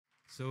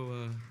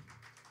So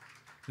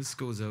this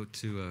goes out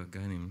to a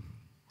guy named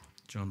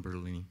John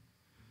Bertolini.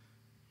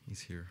 He's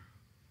here.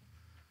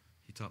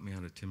 He taught me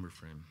how to timber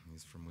frame.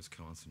 He's from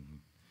Wisconsin.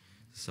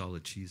 He's a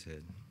solid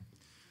cheesehead.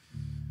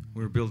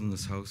 We were building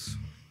this house,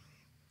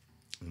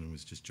 and it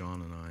was just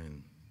John and I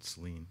and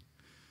Celine.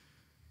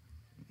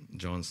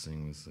 John's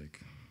thing was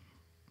like,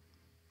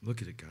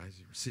 look at it, guys.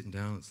 You're sitting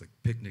down. It's like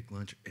picnic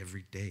lunch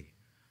every day.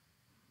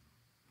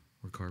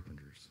 We're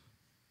carpenters.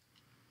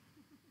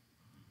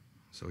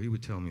 So he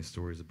would tell me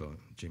stories about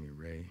Jimmy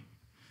Ray,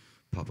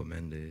 Papa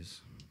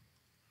Mendes,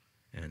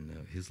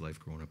 and his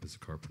life growing up as a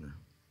carpenter.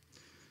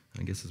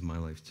 I guess it's my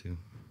life too.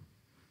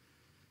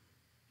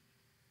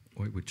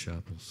 Whitewood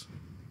Chapels.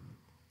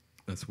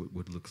 That's what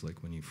wood looks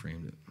like when you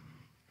framed it,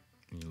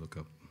 when you look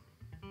up.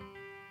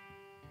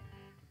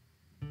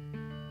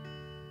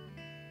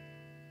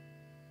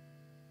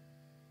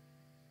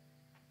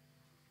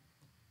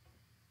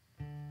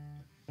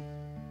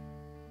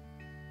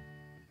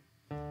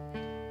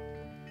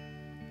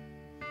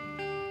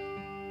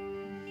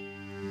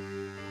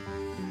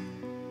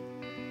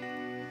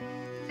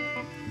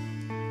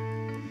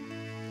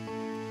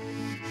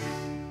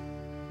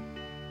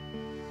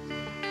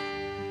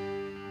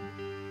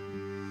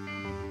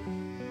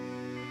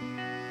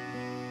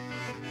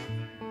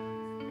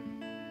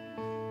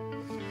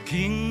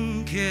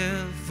 King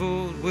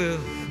careful, well,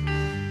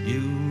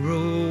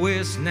 Euro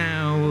West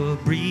now a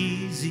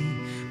breezy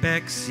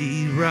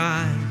backseat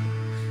ride,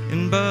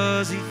 and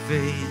Buzzy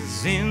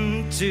fades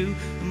into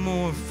the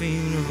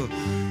morphine of a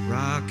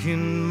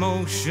rocking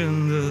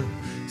motion, the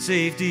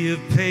safety of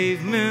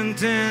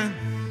pavement and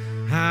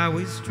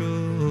highway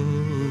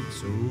stroke.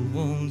 So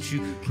won't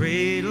you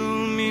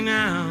cradle me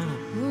now?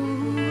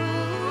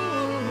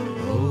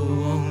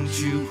 Oh, won't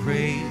you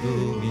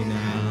cradle me now?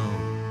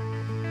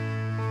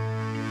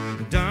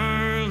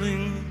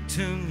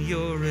 Darlington,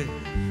 you're a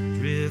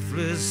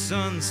driftless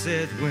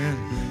sunset.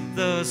 When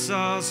thus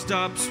all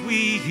stops,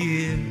 we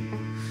hear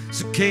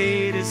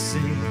cicadas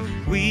sing.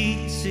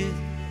 We sit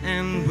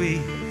and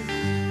we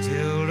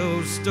tell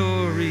those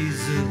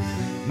stories of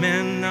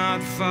men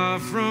not far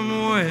from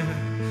where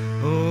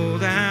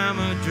old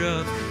hammer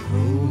drops.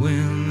 Oh,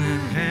 when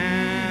that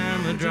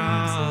hammer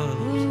drops.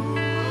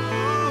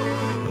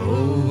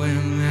 Oh,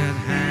 when that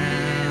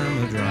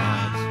hammer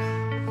drops.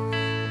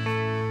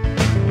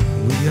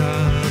 We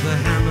are the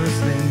hammers,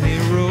 then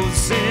Nero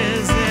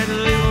says, that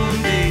live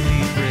on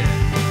daily bread.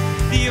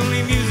 The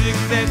only music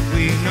that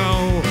we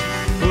know,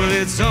 well,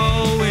 it's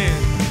all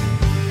wind.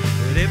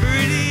 Whatever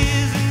it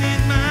is, and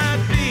it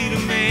might be to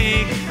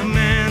make a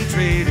man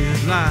trade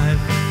his life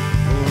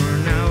for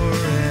an hour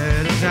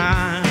at a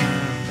time.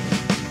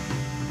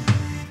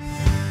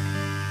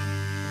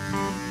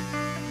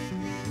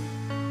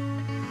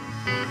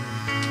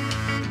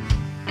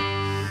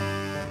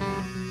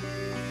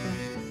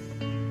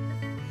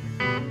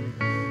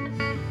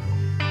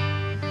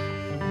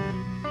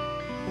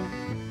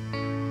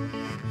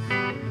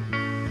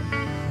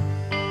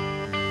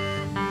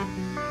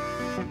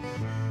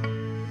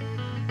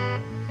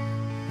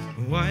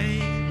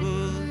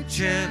 Whitewood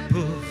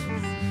Chapels,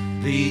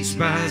 bleached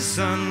by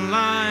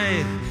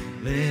sunlight.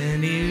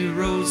 Lenny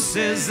Rose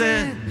says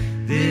that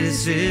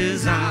this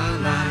is our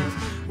life.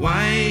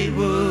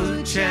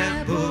 Whitewood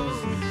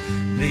Chapels,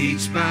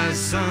 bleached by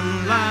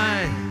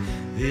sunlight.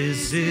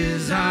 This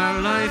is our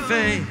life,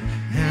 a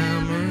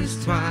hammer's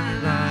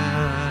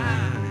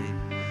twilight.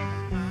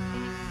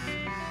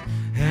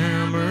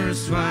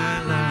 Hammer's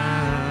twilight.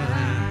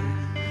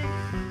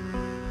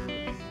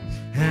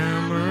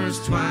 Hammer's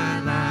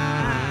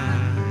twilight.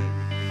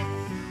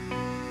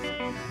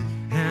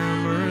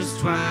 Hammer's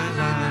twilight.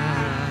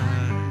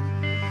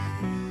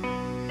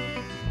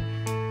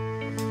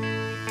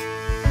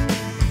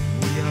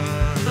 We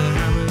are the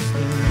hammers, the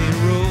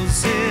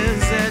heroes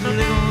that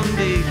live on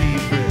daily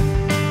bread.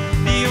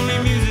 The only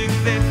music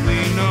that we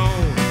know,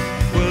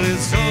 well,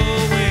 it's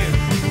all wind.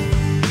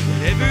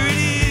 Whatever it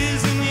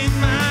is, and it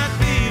might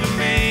be to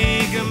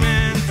make a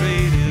man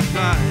trade his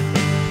life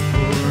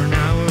for an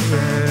hour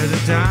at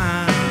a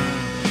time.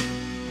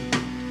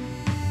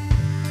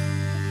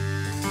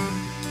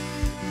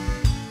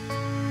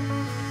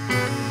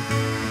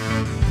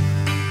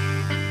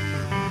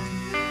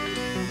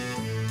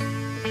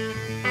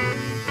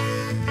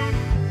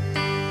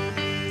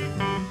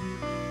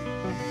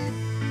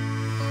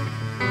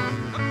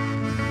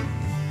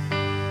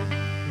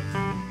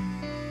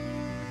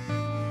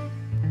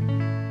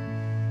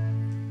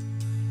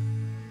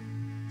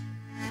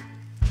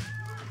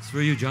 It's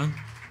for you, John.